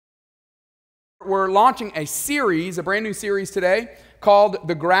We're launching a series, a brand new series today called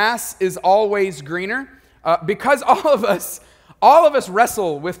 "The Grass is Always Greener," because all of us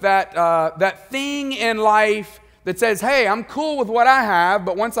wrestle with that thing in life that says, "Hey, I'm cool with what I have,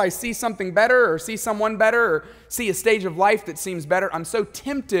 but once I see something better, or see someone better, or see a stage of life that seems better, I'm so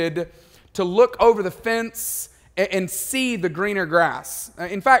tempted to look over the fence and see the greener grass."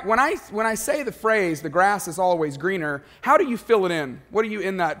 In fact, when I say the phrase "the grass is always greener," how do you fill it in? What are you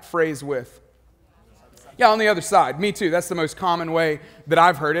in that phrase with? Yeah, on the other side. Me too. That's the most common way that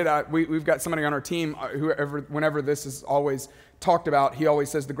I've heard it. We've got somebody on our team whenever this is always talked about, he always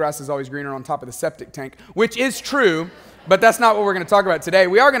says the grass is always greener on top of the septic tank, which is true, but that's not what we're going to talk about today.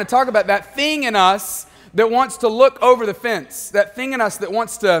 We are going to talk about that thing in us that wants to look over the fence, that thing in us that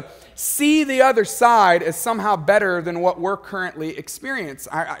wants to see the other side as somehow better than what we're currently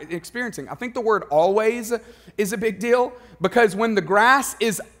experiencing. I think the word always is a big deal, because when the grass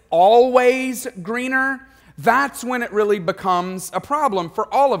is always greener, that's when it really becomes a problem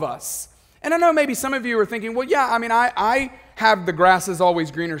for all of us. And I know maybe some of you are thinking, well, yeah, I mean, I have the grass is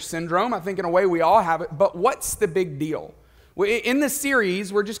always greener syndrome. I think in a way we all have it, but what's the big deal? In this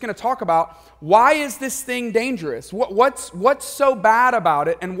series, we're just going to talk about, why is this thing dangerous? What's so bad about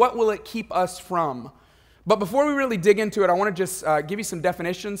it, and what will it keep us from? But before we really dig into it, I want to just give you some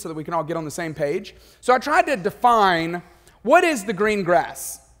definitions so that we can all get on the same page. So I tried to define, what is the green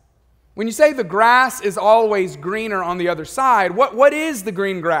grass? When you say the grass is always greener on the other side, what is the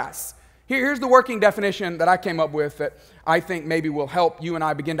green grass? Here's the working definition that I came up with that I think maybe will help you and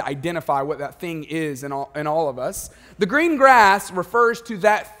I begin to identify what that thing is in all of us. The green grass refers to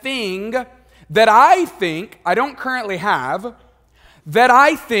that thing that I think I don't currently have, that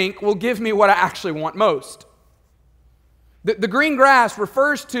I think will give me what I actually want most. The green grass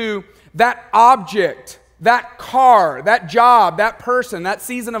refers to that object, that car, that job, that person, that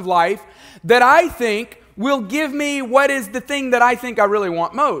season of life that I think will give me what is the thing that I think I really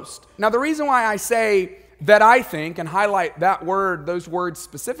want most. Now, the reason why I say that I think and highlight that word, those words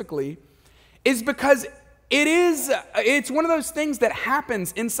specifically, is because it's one of those things that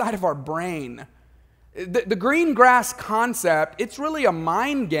happens inside of our brain. The green grass concept, it's really a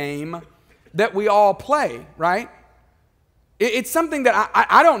mind game that we all play, right? It's something that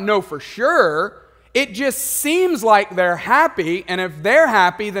I don't know for sure. It just seems like they're happy, and if they're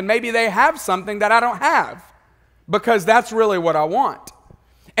happy, then maybe they have something that I don't have, because that's really what I want.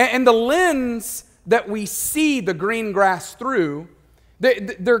 And the lens that we see the green grass through,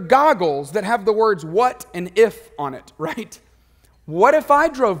 they're goggles that have the words "what" and "if" on it, right? What if I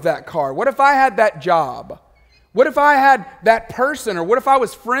drove that car? What if I had that job? What if I had that person? Or what if I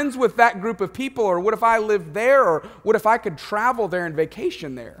was friends with that group of people? Or what if I lived there? Or what if I could travel there and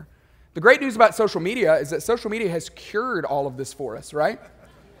vacation there? The great news about social media is that social media has cured all of this for us, right?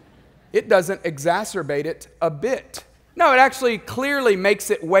 It doesn't exacerbate it a bit. No, it actually clearly makes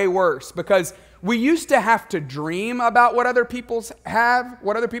it way worse, because we used to have to dream about what other people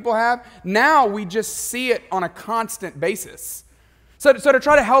have. Now we just see it on a constant basis. So to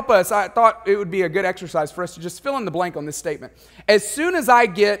try to help us, I thought it would be a good exercise for us to just fill in the blank on this statement. As soon as I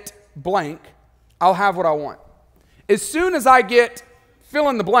get blank, I'll have what I want. As soon as I get fill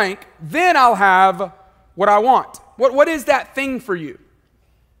in the blank, then I'll have what I want. What is that thing for you?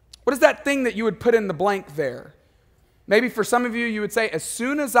 What is that thing that you would put in the blank there? Maybe for some of you, you would say, as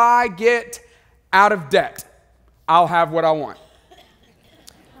soon as I get out of debt, I'll have what I want.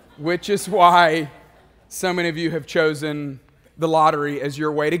 Which is why so many of you have chosen the lottery as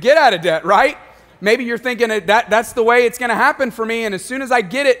your way to get out of debt, right? Maybe you're thinking that's the way it's going to happen for me, and as soon as I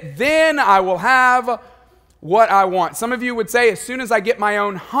get it, then I will have what I want. Some of you would say, as soon as I get my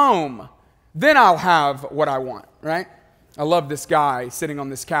own home, then I'll have what I want, right? I love this guy sitting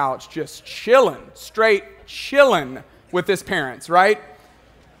on this couch just chilling, straight chilling with his parents, right?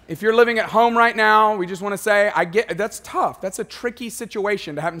 If you're living at home right now, we just want to say, that's tough. That's a tricky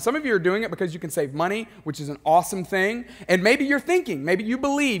situation to have. And some of you are doing it because you can save money, which is an awesome thing. And maybe you're thinking, maybe you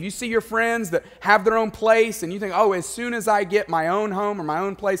believe, you see your friends that have their own place, and you think, oh, as soon as I get my own home or my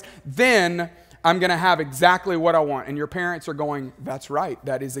own place, then I'm going to have exactly what I want. And your parents are going, that's right.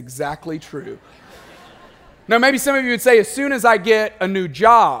 That is exactly true. Now, maybe some of you would say, as soon as I get a new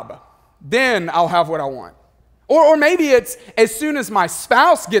job, then I'll have what I want. Or maybe it's as soon as my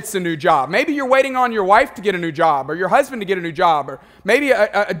spouse gets a new job. Maybe you're waiting on your wife to get a new job, or your husband to get a new job, or maybe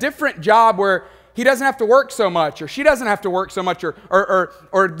a different job where he doesn't have to work so much, or she doesn't have to work so much,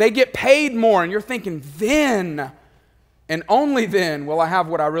 or they get paid more. And you're thinking, then, and only then, will I have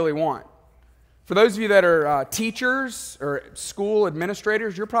what I really want. For those of you that are teachers or school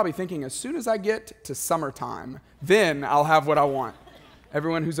administrators, you're probably thinking, as soon as I get to summertime, then I'll have what I want.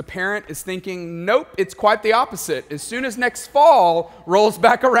 Everyone who's a parent is thinking, nope, it's quite the opposite. As soon as next fall rolls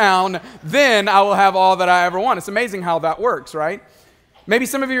back around, then I will have all that I ever want. It's amazing how that works, right? Maybe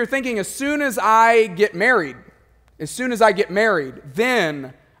some of you are thinking, as soon as I get married,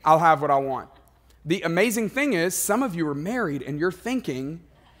 then I'll have what I want. The amazing thing is, some of you are married and you're thinking,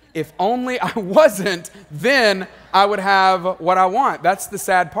 if only I wasn't, then I would have what I want. That's the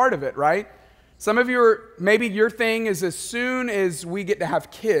sad part of it, right? Some of you maybe your thing is as soon as we get to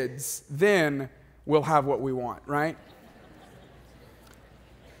have kids, then we'll have what we want, right?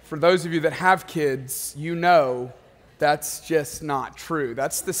 For those of you that have kids, you know that's just not true.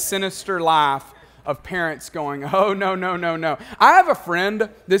 That's the sinister laugh of parents going, oh, no, no, no, no. I have a friend,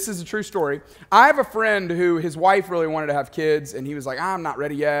 this is a true story. I have a friend who his wife really wanted to have kids, and he was like, I'm not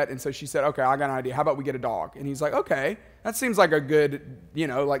ready yet. And so she said, okay, I got an idea. How about we get a dog? And he's like, okay, that seems like a good,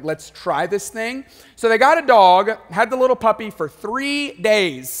 let's try this thing. So they got a dog, had the little puppy for 3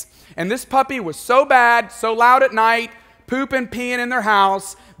 days. And this puppy was so bad, so loud at night, pooping, peeing in their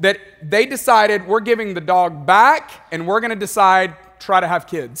house, that they decided we're giving the dog back, and we're going to try to have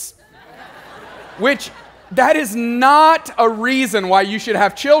kids. Which, that is not a reason why you should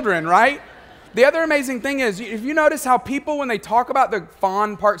have children, right? The other amazing thing is, if you notice how people, when they talk about the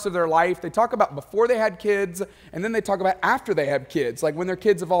fond parts of their life, they talk about before they had kids, and then they talk about after they have kids, like when their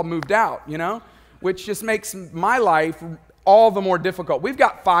kids have all moved out, which just makes my life all the more difficult. We've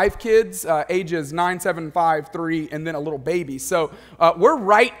got 5 kids, ages 9, 7, 5, 3, and then a little baby. So we're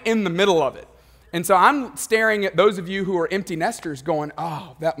right in the middle of it. And so I'm staring at those of you who are empty nesters going,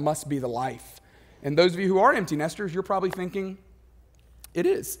 oh, that must be the life. And those of you who are empty nesters, you're probably thinking, it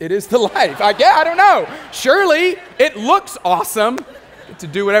is the life. I don't know. Surely it looks awesome. Get to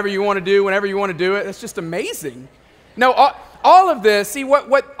do whatever you want to do whenever you want to do it. That's just amazing. No, all of this, see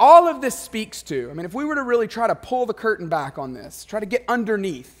what all of this speaks to. I mean, if we were to really try to pull the curtain back on this, try to get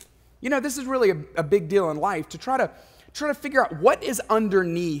underneath, this is really a big deal in life, to try to figure out what is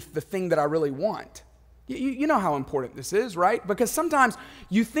underneath the thing that I really want. You know how important this is, right? Because sometimes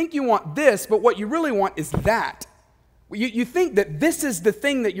you think you want this, but what you really want is that. You think that this is the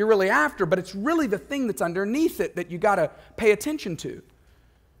thing that you're really after, but it's really the thing that's underneath it that you got to pay attention to.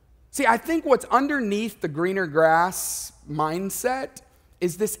 See, I think what's underneath the greener grass mindset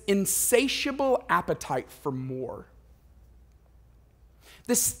is this insatiable appetite for more.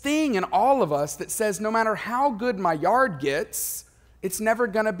 This thing in all of us that says no matter how good my yard gets, it's never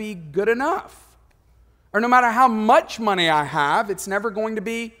going to be good enough. Or no matter how much money I have, it's never going to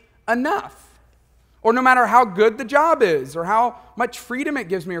be enough. Or no matter how good the job is, or how much freedom it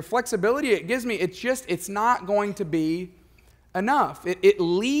gives me, or flexibility it gives me, it's not going to be enough. It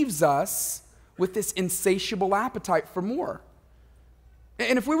leaves us with this insatiable appetite for more.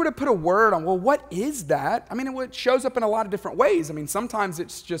 And if we were to put a word on, well, what is that? I mean, it shows up in a lot of different ways. I mean, sometimes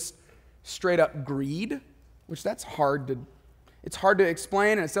it's just straight up greed, which it's hard to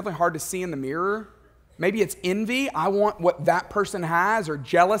explain, and it's definitely hard to see in the mirror. Maybe it's envy. I want what that person has. Or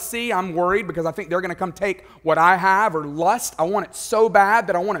jealousy. I'm worried because I think they're going to come take what I have. Or lust. I want it so bad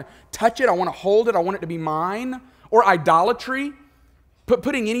that I want to touch it. I want to hold it. I want it to be mine. Or idolatry.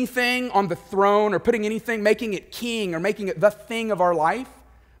 Putting anything on the throne, or putting anything, making it king, or making it the thing of our life.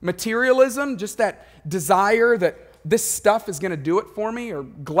 Materialism. Just that desire that this stuff is going to do it for me. Or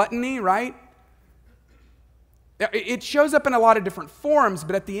gluttony, right? It shows up in a lot of different forms,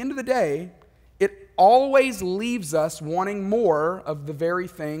 but at the end of the day, it always leaves us wanting more of the very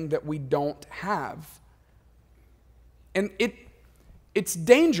thing that we don't have. And it's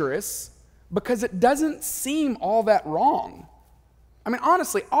dangerous because it doesn't seem all that wrong. I mean,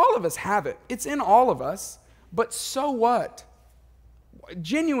 honestly, all of us have it. It's in all of us. But so what?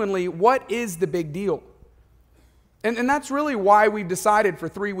 Genuinely, what is the big deal? And that's really why we've decided for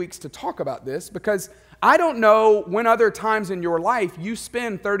 3 weeks to talk about this, because I don't know when other times in your life you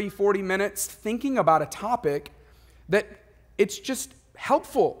spend 30, 40 minutes thinking about a topic that it's just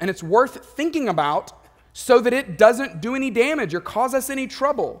helpful and it's worth thinking about so that it doesn't do any damage or cause us any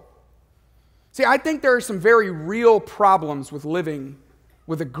trouble. See, I think there are some very real problems with living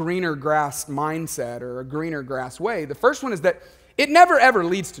with a greener grass mindset or a greener grass way. The first one is that it never ever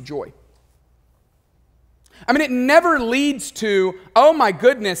leads to joy. I mean, it never leads to, oh my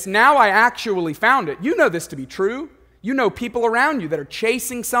goodness, now I actually found it. You know this to be true. You know people around you that are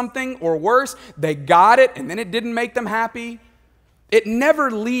chasing something, or worse, they got it and then it didn't make them happy. It never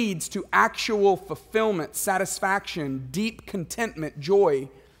leads to actual fulfillment, satisfaction, deep contentment, joy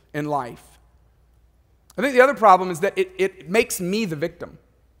in life. I think the other problem is that it makes me the victim.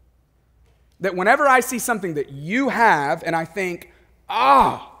 That whenever I see something that you have and I think,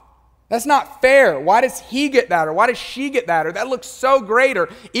 That's not fair. Why does he get that? Or why does she get that? Or that looks so great. Or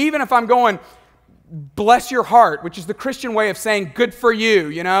even if I'm going, bless your heart, which is the Christian way of saying good for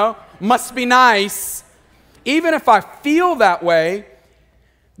you, must be nice. Even if I feel that way,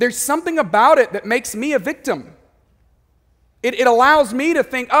 there's something about it that makes me a victim. It allows me to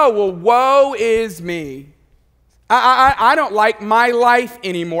think, oh, well, woe is me. I don't like my life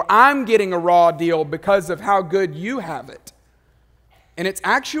anymore. I'm getting a raw deal because of how good you have it. And it's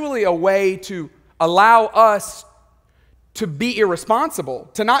actually a way to allow us to be irresponsible,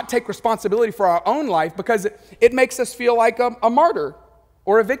 to not take responsibility for our own life because it makes us feel like a martyr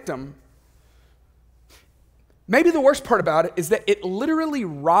or a victim. Maybe the worst part about it is that it literally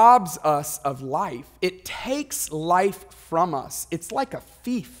robs us of life. It takes life from us. It's like a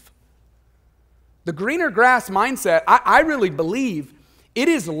thief. The greener grass mindset, I really believe it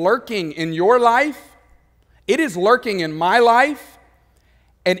is lurking in your life. It is lurking in my life.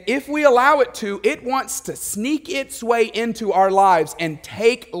 And if we allow it to, it wants to sneak its way into our lives and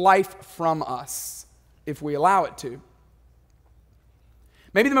take life from us if we allow it to.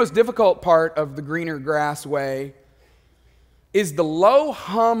 Maybe the most difficult part of the greener grass way is the low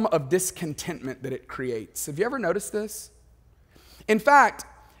hum of discontentment that it creates. Have you ever noticed this? In fact,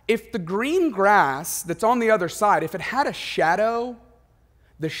 if the green grass that's on the other side, if it had a shadow,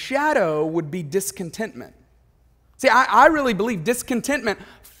 the shadow would be discontentment. See, I really believe discontentment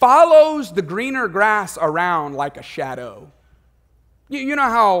follows the greener grass around like a shadow. You know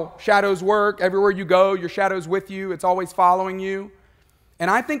how shadows work. Everywhere you go, your shadow's with you. It's always following you.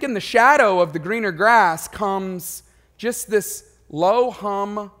 And I think in the shadow of the greener grass comes just this low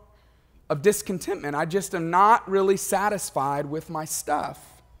hum of discontentment. I just am not really satisfied with my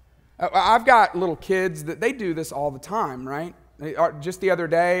stuff. I've got little kids that they do this all the time, right? Just the other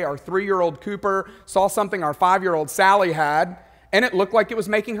day, our 3-year-old Cooper saw something our 5-year-old Sally had, and it looked like it was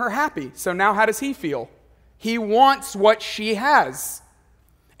making her happy. So now how does he feel? He wants what she has.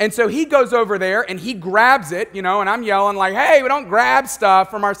 And so he goes over there and he grabs it, and I'm yelling like, hey, we don't grab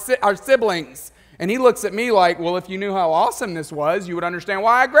stuff from our siblings. And he looks at me like, well, if you knew how awesome this was, you would understand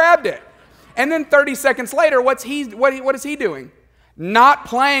why I grabbed it. And then 30 seconds later, what is he doing? Not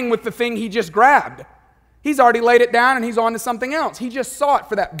playing with the thing he just grabbed. He's already laid it down and he's on to something else. He just saw it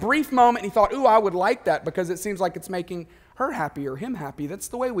for that brief moment and he thought, ooh, I would like that because it seems like it's making her happy or him happy. That's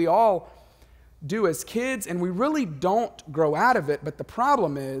the way we all do as kids, and we really don't grow out of it, but the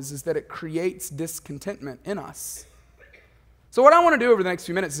problem is that it creates discontentment in us. So what I want to do over the next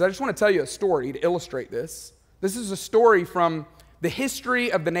few minutes is I just want to tell you a story to illustrate this. This is a story from the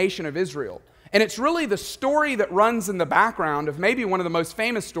history of the nation of Israel. And it's really the story that runs in the background of maybe one of the most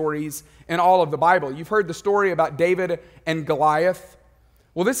famous stories in all of the Bible. You've heard the story about David and Goliath.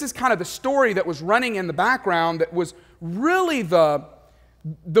 Well, this is kind of the story that was running in the background that was really the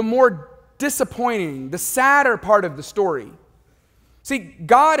more disappointing, the sadder part of the story. See,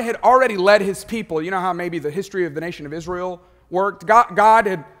 God had already led his people. You know how maybe the history of the nation of Israel worked? God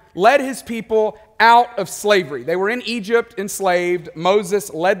had led his people out of slavery. They were in Egypt enslaved.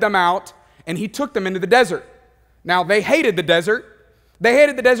 Moses led them out. And he took them into the desert. Now, they hated the desert. They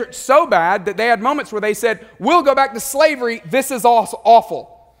hated the desert so bad that they had moments where they said, we'll go back to slavery. This is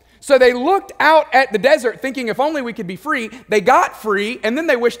awful. So they looked out at the desert thinking if only we could be free. They got free, and then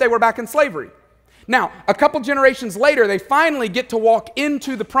they wished they were back in slavery. Now, a couple generations later, they finally get to walk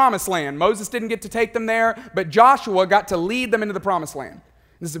into the promised land. Moses didn't get to take them there, but Joshua got to lead them into the promised land.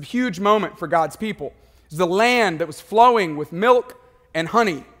 This is a huge moment for God's people. It was the land that was flowing with milk and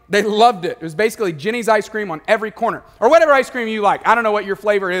honey. They loved it. It was basically Jenny's ice cream on every corner. Or whatever ice cream you like. I don't know what your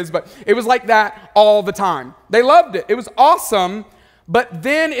flavor is, but it was like that all the time. They loved it. It was awesome, but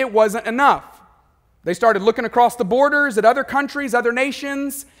then it wasn't enough. They started looking across the borders at other countries, other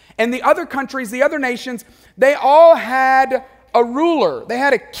nations, and the other countries, the other nations, they all had a ruler. They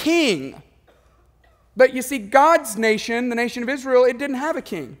had a king. But you see, God's nation, the nation of Israel, it didn't have a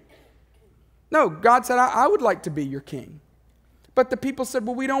king. No, God said, I would like to be your king. But the people said,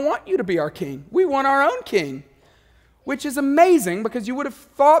 well, we don't want you to be our king. We want our own king. Which is amazing because you would have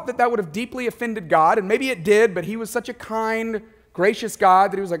thought that would have deeply offended God. And maybe it did, but he was such a kind, gracious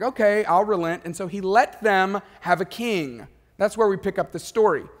God that he was like, okay, I'll relent. And so he let them have a king. That's where we pick up the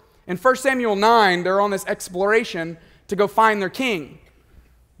story. In 1 Samuel 9, they're on this exploration to go find their king.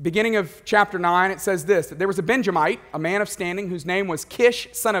 Beginning of chapter 9, it says this, that there was a Benjamite, a man of standing, whose name was Kish,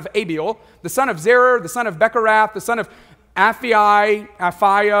 son of Abiel, the son of Zerah, the son of Becharath, the son of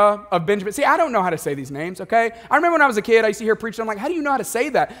Aphiah of Benjamin. See, I don't know how to say these names, okay? I remember when I was a kid, I used to hear preachers, I'm like, how do you know how to say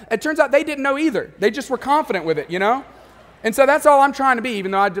that? It turns out they didn't know either. They just were confident with it, And so that's all I'm trying to be,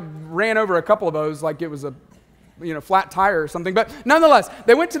 even though I ran over a couple of those like it was a flat tire or something. But nonetheless,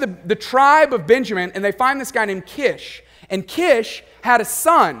 they went to the tribe of Benjamin, and they find this guy named Kish. And Kish had a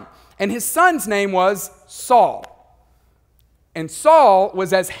son, and his son's name was Saul. And Saul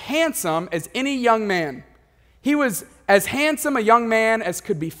was as handsome as any young man. He was as handsome a young man as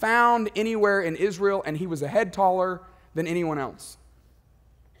could be found anywhere in Israel, and he was a head taller than anyone else.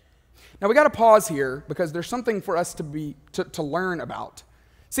 Now we got to pause here because there's something for us to learn about.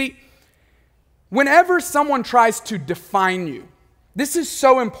 See, whenever someone tries to define you, this is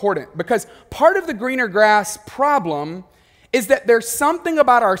so important because part of the greener grass problem is that there's something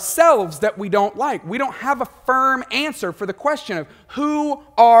about ourselves that we don't like. We don't have a firm answer for the question of who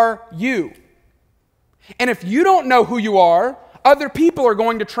are you? And if you don't know who you are, other people are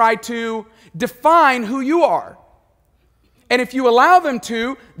going to try to define who you are. And if you allow them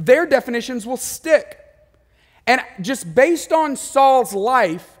to, their definitions will stick. And just based on Saul's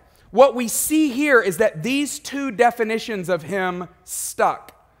life, what we see here is that these two definitions of him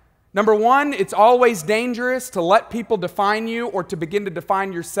stuck. Number one, it's always dangerous to let people define you or to begin to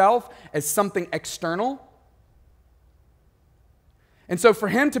define yourself as something external. And so for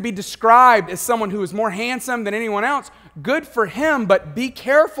him to be described as someone who is more handsome than anyone else, good for him, but be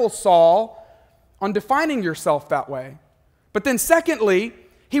careful, Saul, on defining yourself that way. But then secondly,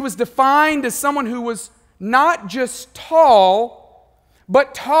 he was defined as someone who was not just tall,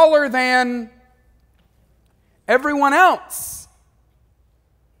 but taller than everyone else.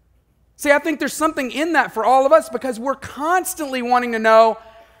 See, I think there's something in that for all of us because we're constantly wanting to know,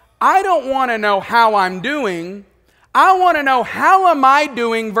 I don't want to know how I'm doing. I want to know how am I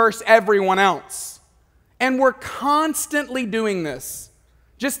doing versus everyone else. And we're constantly doing this.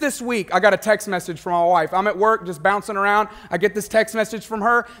 Just this week, I got a text message from my wife. I'm at work just bouncing around. I get this text message from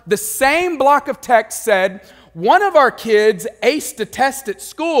her. The same block of text said, one of our kids aced a test at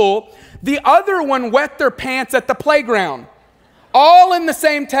school. The other one wet their pants at the playground. All in the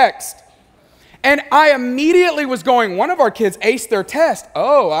same text. And I immediately was going, one of our kids aced their test.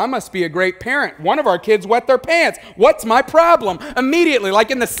 Oh, I must be a great parent. One of our kids wet their pants. What's my problem? Immediately, like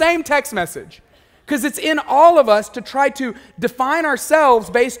in the same text message. Because it's in all of us to try to define ourselves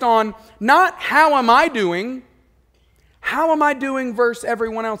based on not how am I doing versus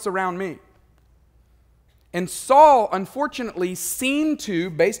everyone else around me. And Saul, unfortunately, seemed to,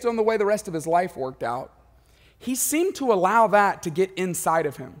 based on the way the rest of his life worked out, he seemed to allow that to get inside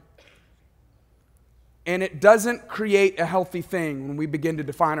of him. And it doesn't create a healthy thing when we begin to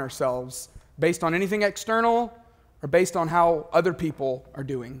define ourselves based on anything external or based on how other people are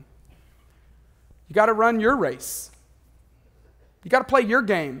doing. You got to run your race. You got to play your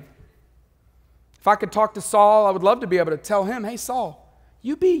game. If I could talk to Saul, I would love to be able to tell him, hey, Saul,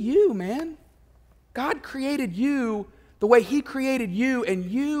 you be you, man. God created you the way He created you, and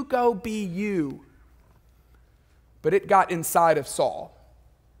you go be you. But it got inside of Saul.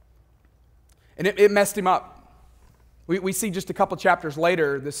 And it messed him up. We see just a couple chapters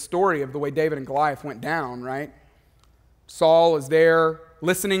later this story of the way David and Goliath went down, right? Saul is there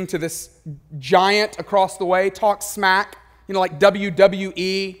listening to this giant across the way talk smack, like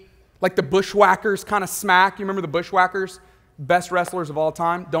WWE, like the Bushwhackers kind of smack. You remember the Bushwhackers? Best wrestlers of all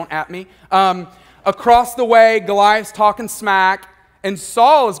time. Don't at me. Across the way, Goliath's talking smack, and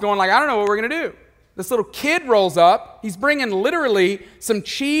Saul is going like, I don't know what we're going to do. This little kid rolls up. He's bringing literally some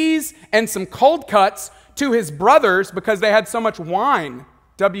cheese and some cold cuts to his brothers because they had so much wine.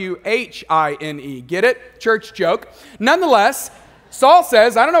 W-H-I-N-E. Get it? Church joke. Nonetheless, Saul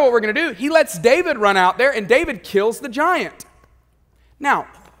says, I don't know what we're going to do. He lets David run out there, and David kills the giant. Now,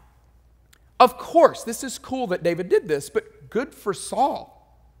 of course, this is cool that David did this, but good for Saul.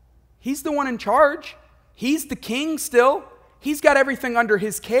 He's the one in charge. He's the king still. He's got everything under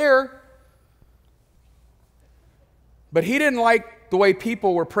his care. But he didn't like the way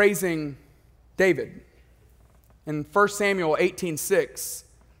people were praising David. In 1 Samuel 18:6,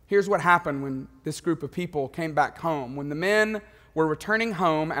 here's what happened when this group of people came back home. When the men were returning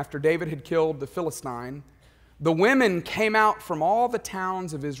home after David had killed the Philistine, the women came out from all the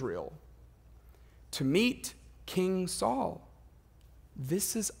towns of Israel to meet King Saul.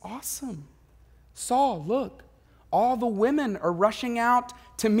 This is awesome. Saul, look, all the women are rushing out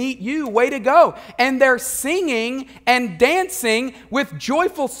to meet you. Way to go. And they're singing and dancing with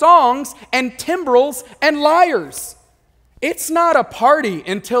joyful songs and timbrels and lyres. It's not a party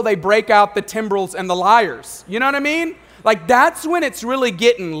until they break out the timbrels and the lyres. You know what I mean? Like that's when it's really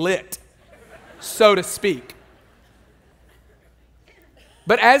getting lit, so to speak.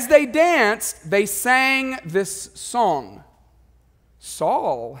 But as they danced, they sang this song.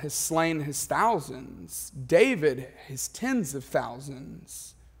 Saul has slain his thousands, David his tens of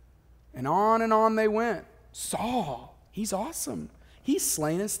thousands. And on they went. Saul, he's awesome. He's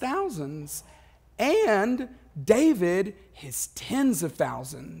slain his thousands. And David, his tens of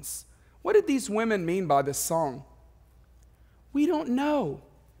thousands. What did these women mean by this song? We don't know.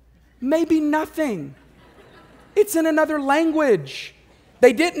 Maybe nothing. It's in another language.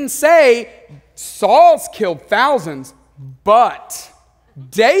 They didn't say, Saul's killed thousands, but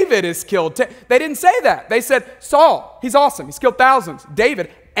David has killed. They didn't say that. They said, Saul, he's awesome. He's killed thousands.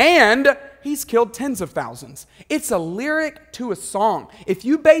 David, and he's killed tens of thousands. It's a lyric to a song. If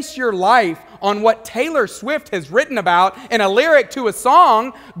you base your life on what Taylor Swift has written about in a lyric to a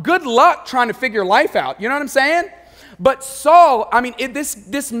song, good luck trying to figure life out. You know what I'm saying? But Saul,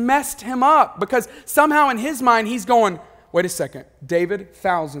 this messed him up because somehow in his mind he's going, wait a second, David,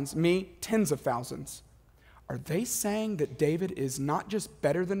 thousands, me, tens of thousands. Are they saying that David is not just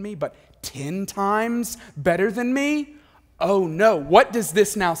better than me, but 10 times better than me? Oh no, what does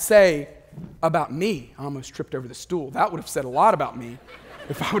this now say about me? I almost tripped over the stool. That would have said a lot about me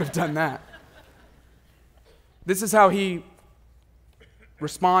if I would have done that. This is how he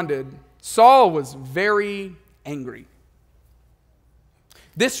responded. Saul was very angry.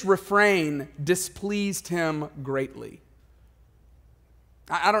 This refrain displeased him greatly.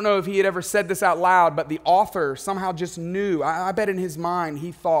 I don't know if he had ever said this out loud, but the author somehow just knew. I bet in his mind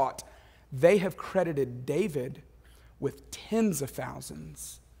he thought, they have credited David with tens of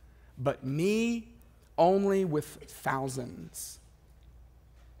thousands, but me only with thousands.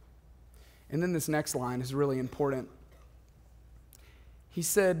 And then this next line is really important. He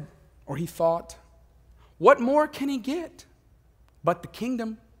said, or he thought, what more can he get but the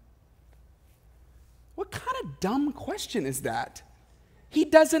kingdom? What kind of dumb question is that? He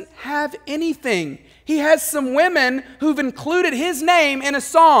doesn't have anything. He has some women who've included his name in a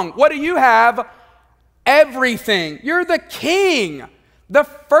song. What do you have? Everything. You're the king, the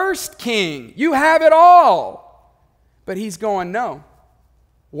first king. You have it all. But he's going, no.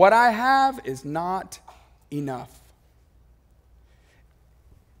 What I have is not enough.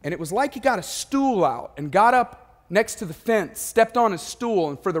 And it was like he got a stool out and got up next to the fence, stepped on his stool,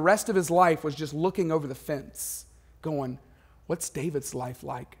 and for the rest of his life was just looking over the fence, going, what's David's life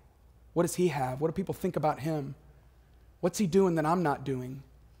like? What does he have? What do people think about him? What's he doing that I'm not doing?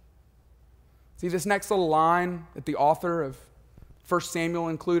 See, this next little line that the author of 1 Samuel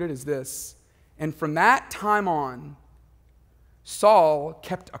included is this. And from that time on, Saul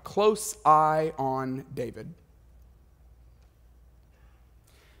kept a close eye on David.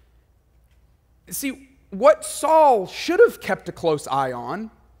 See, what Saul should have kept a close eye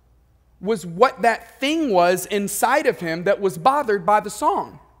on was what that thing was inside of him that was bothered by the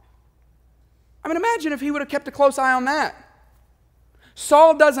song. I mean, imagine if he would have kept a close eye on that.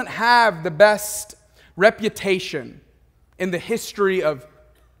 Saul doesn't have the best reputation in the history of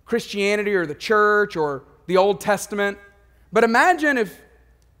Christianity or the church or the Old Testament. But imagine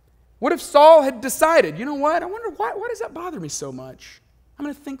what if Saul had decided, you know what, I wonder why does that bother me so much? I'm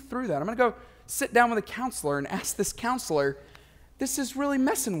going to think through that. I'm going to go sit down with a counselor and ask this counselor, this is really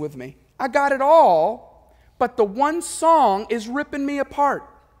messing with me. I got it all, but the one song is ripping me apart.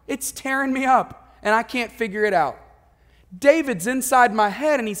 It's tearing me up, and I can't figure it out. David's inside my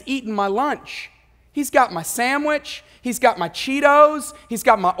head, and he's eating my lunch. He's got my sandwich. He's got my Cheetos. He's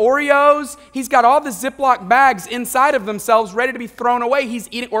got my Oreos. He's got all the Ziploc bags inside of themselves ready to be thrown away. He's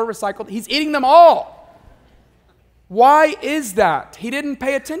eating, or recycled. He's eating them all. Why is that? He didn't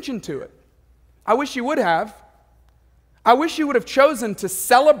pay attention to it. I wish he would have. I wish he would have chosen to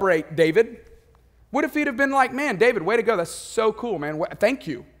celebrate David. What if he'd have been like, man, David, way to go. That's so cool, man. Thank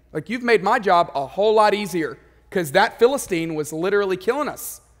you. Like, you've made my job a whole lot easier because that Philistine was literally killing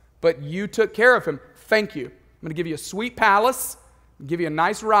us. But you took care of him. Thank you. I'm going to give you a sweet palace, give you a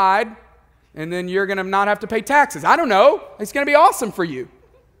nice ride, and then you're going to not have to pay taxes. I don't know. It's going to be awesome for you.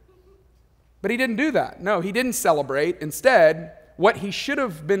 But he didn't do that. No, he didn't celebrate. Instead, what he should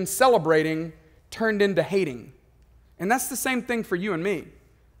have been celebrating turned into hating. And that's the same thing for you and me.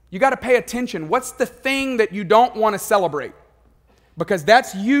 You got to pay attention. What's the thing that you don't want to celebrate? Because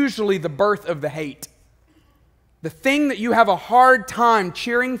that's usually the birth of the hate. The thing that you have a hard time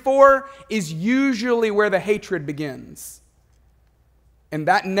cheering for is usually where the hatred begins. And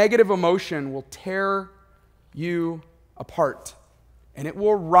that negative emotion will tear you apart. And it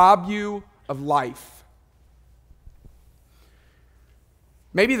will rob you of life.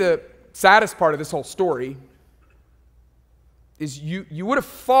 Maybe the saddest part of this whole story is you would have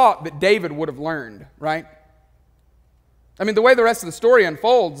thought that David would have learned, right? I mean, the way the rest of the story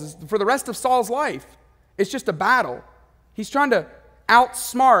unfolds is for the rest of Saul's life, it's just a battle. He's trying to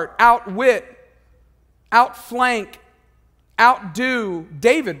outsmart, outwit, outflank, outdo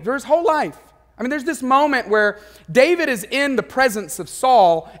David for his whole life. I mean, there's this moment where David is in the presence of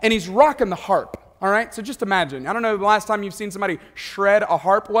Saul and he's rocking the harp. All right, so just imagine. I don't know the last time you've seen somebody shred a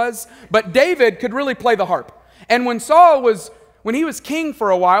harp was, but David could really play the harp. And when he was king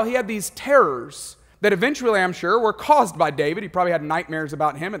for a while, he had these terrors that eventually, I'm sure, were caused by David. He probably had nightmares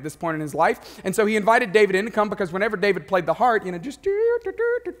about him at this point in his life. And so he invited David in to come because whenever David played the harp, just,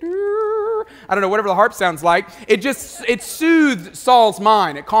 I don't know, whatever the harp sounds like, it soothed Saul's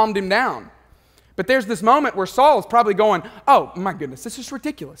mind. It calmed him down. But there's this moment where Saul is probably going, oh my goodness, this is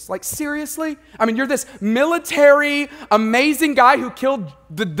ridiculous. Like seriously? I mean, you're this military, amazing guy who killed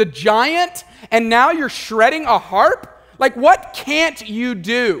the giant, and now you're shredding a harp? Like what can't you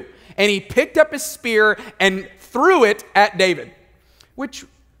do? And he picked up his spear and threw it at David, which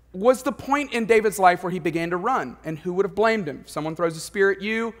was the point in David's life where he began to run. And who would have blamed him? If someone throws a spear at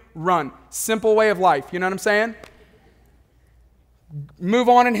you, run. Simple way of life, you know what I'm saying? Move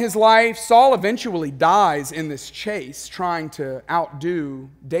on in his life. Saul eventually dies in this chase trying to outdo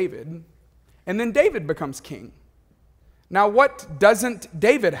David. And then David becomes king. Now what doesn't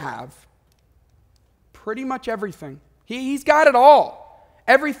David have? Pretty much everything. He's got it all.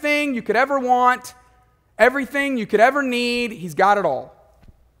 Everything you could ever want, everything you could ever need, he's got it all.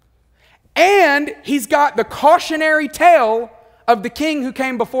 And he's got the cautionary tale of the king who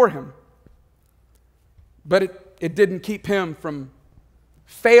came before him. But it didn't keep him from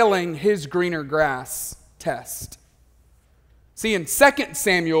failing his greener grass test. See, in 2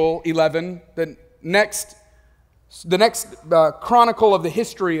 Samuel 11, the next chronicle of the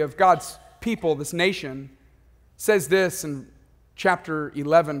history of God's people, this nation, says this in chapter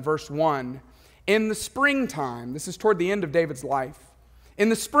 11, verse 1. In the springtime, this is toward the end of David's life, in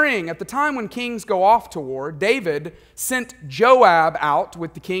the spring, at the time when kings go off to war, David sent Joab out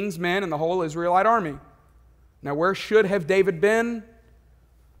with the king's men and the whole Israelite army. Now, where should have David been?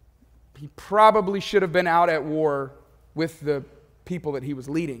 He probably should have been out at war with the people that he was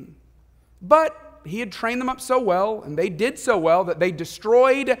leading. But he had trained them up so well, and they did so well, that they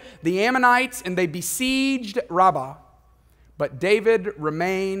destroyed the Ammonites and they besieged Rabbah. But David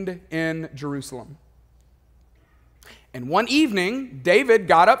remained in Jerusalem. And one evening, David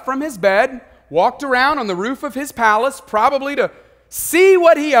got up from his bed, walked around on the roof of his palace, probably to see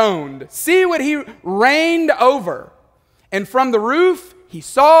what he owned, see what he reigned over. And from the roof, he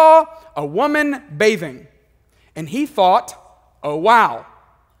saw a woman bathing. And he thought, oh wow,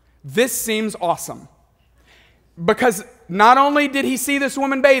 this seems awesome. Because not only did he see this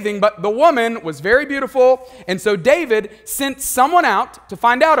woman bathing, but the woman was very beautiful. And so David sent someone out to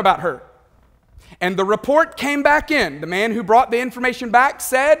find out about her. And the report came back in. The man who brought the information back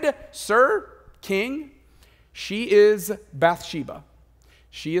said, Sir, King, she is Bathsheba.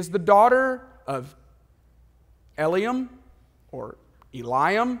 She is the daughter of Eliam or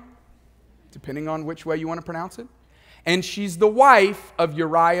Eliam, depending on which way you want to pronounce it. And she's the wife of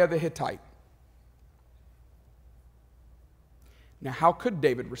Uriah the Hittite. Now, how could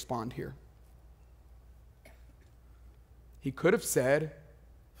David respond here? He could have said,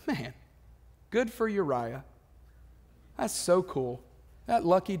 man, good for Uriah. That's so cool. That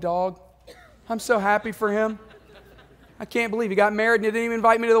lucky dog. I'm so happy for him. I can't believe he got married and he didn't even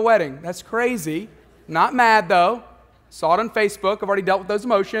invite me to the wedding. That's crazy. Not mad, though. Saw it on Facebook. I've already dealt with those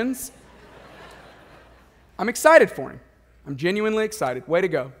emotions. I'm excited for him. I'm genuinely excited. Way to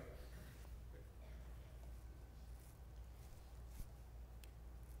go.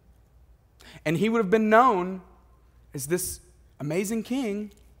 And he would have been known as this amazing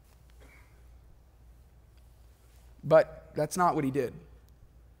king. But that's not what he did.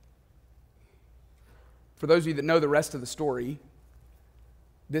 For those of you that know the rest of the story,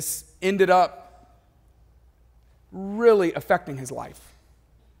 this ended up really affecting his life.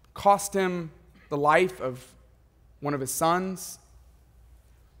 Cost him the life of one of his sons.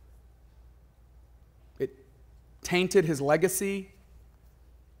 It tainted his legacy.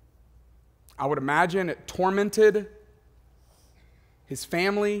 I would imagine it tormented his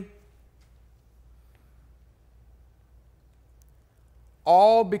family.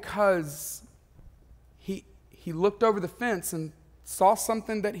 All because he looked over the fence and saw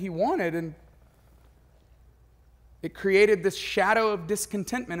something that he wanted, and it created this shadow of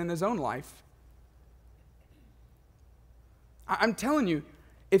discontentment in his own life. I'm telling you,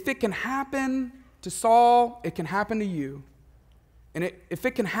 if it can happen to Saul, it can happen to you. And if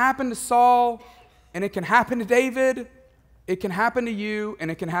it can happen to Saul, and it can happen to David, it can happen to you,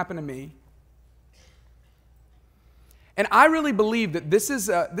 and it can happen to me. And I really believe that this is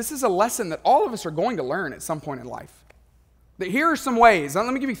a lesson that all of us are going to learn at some point in life. That here are some ways.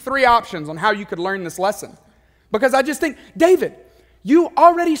 Let me give you 3 options on how you could learn this lesson. Because I just think, David, You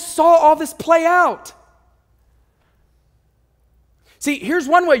already saw all this play out. See, here's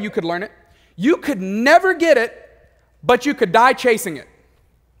one way you could learn it. You could never get it, but you could die chasing it.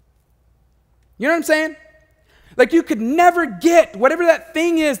 You know what I'm saying? Like you could never get whatever that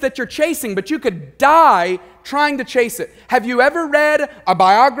thing is that you're chasing, but you could die trying to chase it. Have you ever read a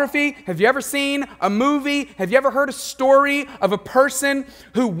biography? Have you ever seen a movie? Have you ever heard a story of a person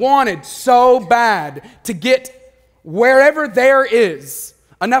who wanted so bad to get wherever there is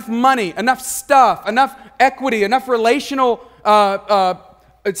enough money, enough stuff, enough equity, enough relational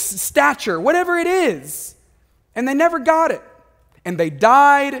stature, whatever it is, and they never got it, and they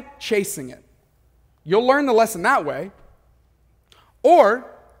died chasing it? You'll learn the lesson that way. Or,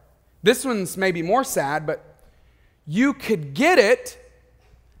 this one's maybe more sad, but you could get it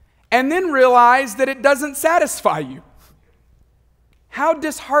and then realize that it doesn't satisfy you. How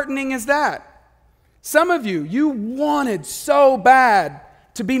disheartening is that? Some of you, you wanted so bad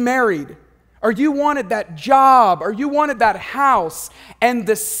to be married, or you wanted that job, or you wanted that house, and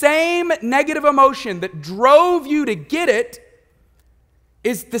the same negative emotion that drove you to get it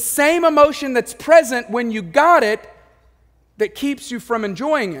is the same emotion that's present when you got it that keeps you from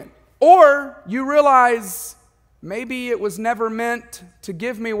enjoying it. Or you realize maybe it was never meant to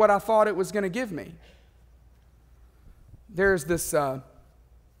give me what I thought it was going to give me. There's this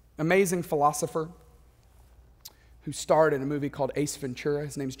amazing philosopher who starred in a movie called Ace Ventura.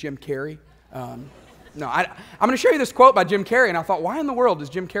 His name's Jim Carrey. I'm going to show you this quote by Jim Carrey, and I thought, why in the world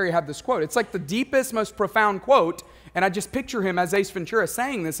does Jim Carrey have this quote? It's like the deepest, most profound quote, and I just picture him as Ace Ventura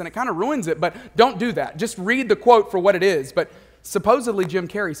saying this, and it kind of ruins it, but don't do that. Just read the quote for what it is. But supposedly Jim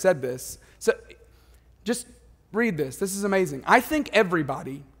Carrey said this. So just read this. This is amazing. I think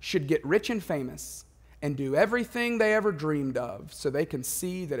everybody should get rich and famous and do everything they ever dreamed of so they can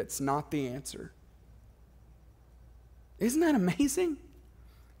see that it's not the answer. Isn't that amazing?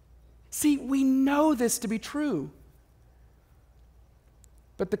 See, we know this to be true.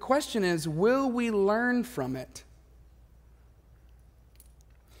 But the question is, will we learn from it?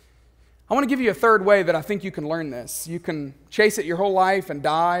 I want to give you a third way that I think you can learn this. You can chase it your whole life and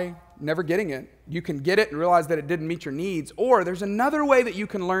die never getting it. You can get it and realize that it didn't meet your needs. Or there's another way that you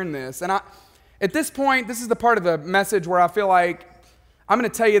can learn this. And at this point, this is the part of the message where I feel like I'm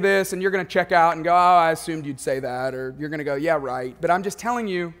going to tell you this and you're going to check out and go, oh, I assumed you'd say that. Or you're going to go, yeah, right. But I'm just telling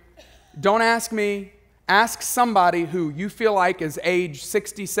you, don't ask me. Ask somebody who you feel like is age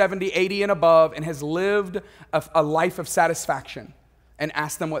 60, 70, 80 and above and has lived a life of satisfaction, and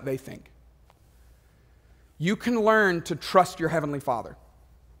ask them what they think. You can learn to trust your Heavenly Father.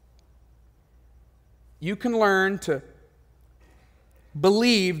 You can learn to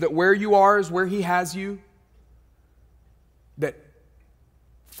believe that where you are is where He has you, that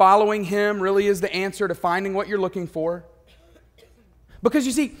following Him really is the answer to finding what you're looking for. Because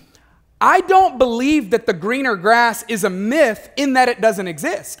you see, I don't believe that the greener grass is a myth in that it doesn't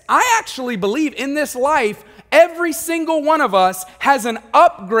exist. I actually believe in this life, every single one of us has an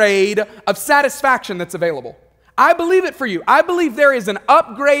upgrade of satisfaction that's available. I believe it for you. I believe there is an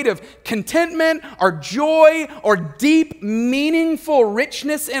upgrade of contentment or joy or deep, meaningful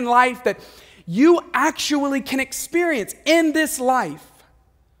richness in life that you actually can experience in this life.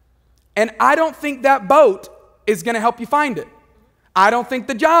 And I don't think that boat is going to help you find it. I don't think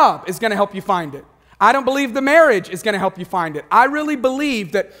the job is going to help you find it. I don't believe the marriage is going to help you find it. I really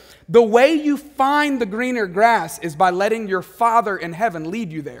believe that the way you find the greener grass is by letting your Father in heaven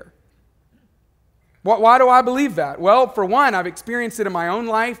lead you there. Why do I believe that? Well, for one, I've experienced it in my own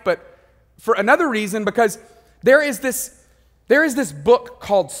life, but for another reason, because there is this book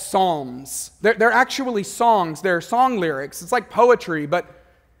called Psalms. They're actually songs. They're song lyrics. It's like poetry, but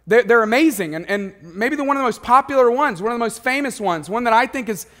they're amazing. And maybe one of the most popular ones, one of the most famous ones, one that I think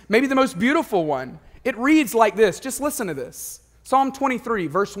is maybe the most beautiful one. It reads like this. Just listen to this. Psalm 23,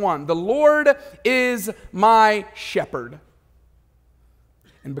 verse 1. The Lord is my shepherd,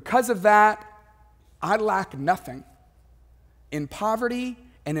 and because of that, I lack nothing. In poverty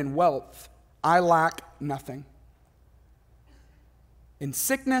and in wealth, I lack nothing. In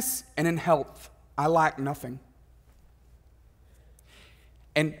sickness and in health, I lack nothing.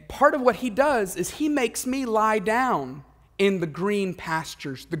 And part of what He does is He makes me lie down in the green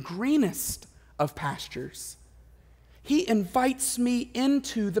pastures, the greenest of pastures. He invites me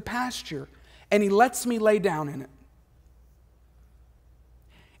into the pasture, and He lets me lay down in it.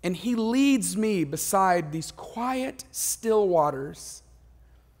 And He leads me beside these quiet, still waters,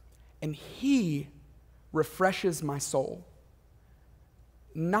 and He refreshes my soul.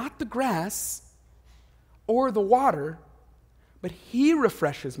 Not the grass or the water, but He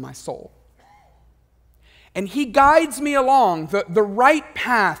refreshes my soul. And He guides me along the right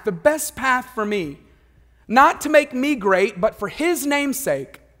path, the best path for me. Not to make me great, but for His name's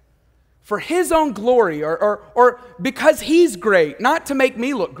sake. For His own glory, or because He's great, not to make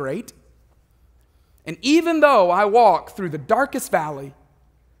me look great. And even though I walk through the darkest valley,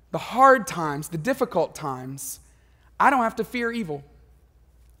 the hard times, the difficult times, I don't have to fear evil.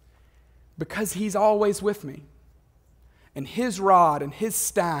 Because He's always with me. And His rod and His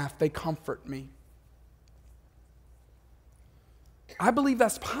staff, they comfort me. I believe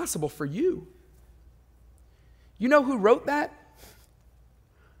that's possible for you. You know who wrote that?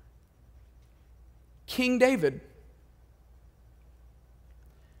 King David.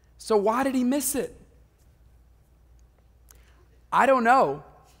 So why did he miss it? I don't know,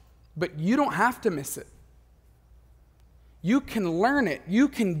 but you don't have to miss it. You can learn it. You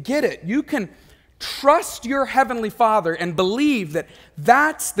can get it. You can trust your Heavenly Father and believe that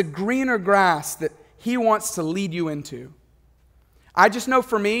that's the greener grass that He wants to lead you into. I just know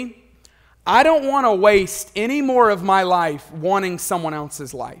for me, I don't want to waste any more of my life wanting someone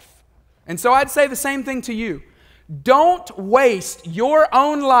else's life. And so I'd say the same thing to you. Don't waste your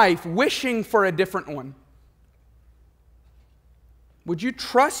own life wishing for a different one. Would you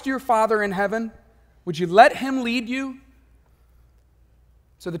trust your Father in heaven? Would you let Him lead you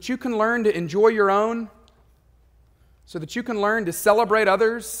so that you can learn to enjoy your own, so that you can learn to celebrate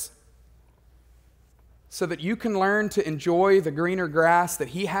others, so that you can learn to enjoy the greener grass that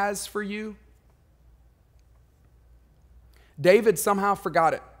He has for you? David somehow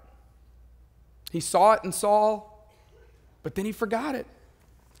forgot it. He saw it in Saul, but then he forgot it.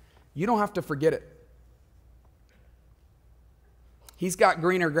 You don't have to forget it. He's got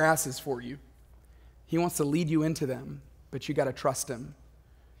greener grasses for you. He wants to lead you into them, but you got to trust Him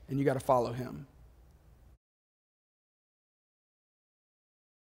and you got to follow Him.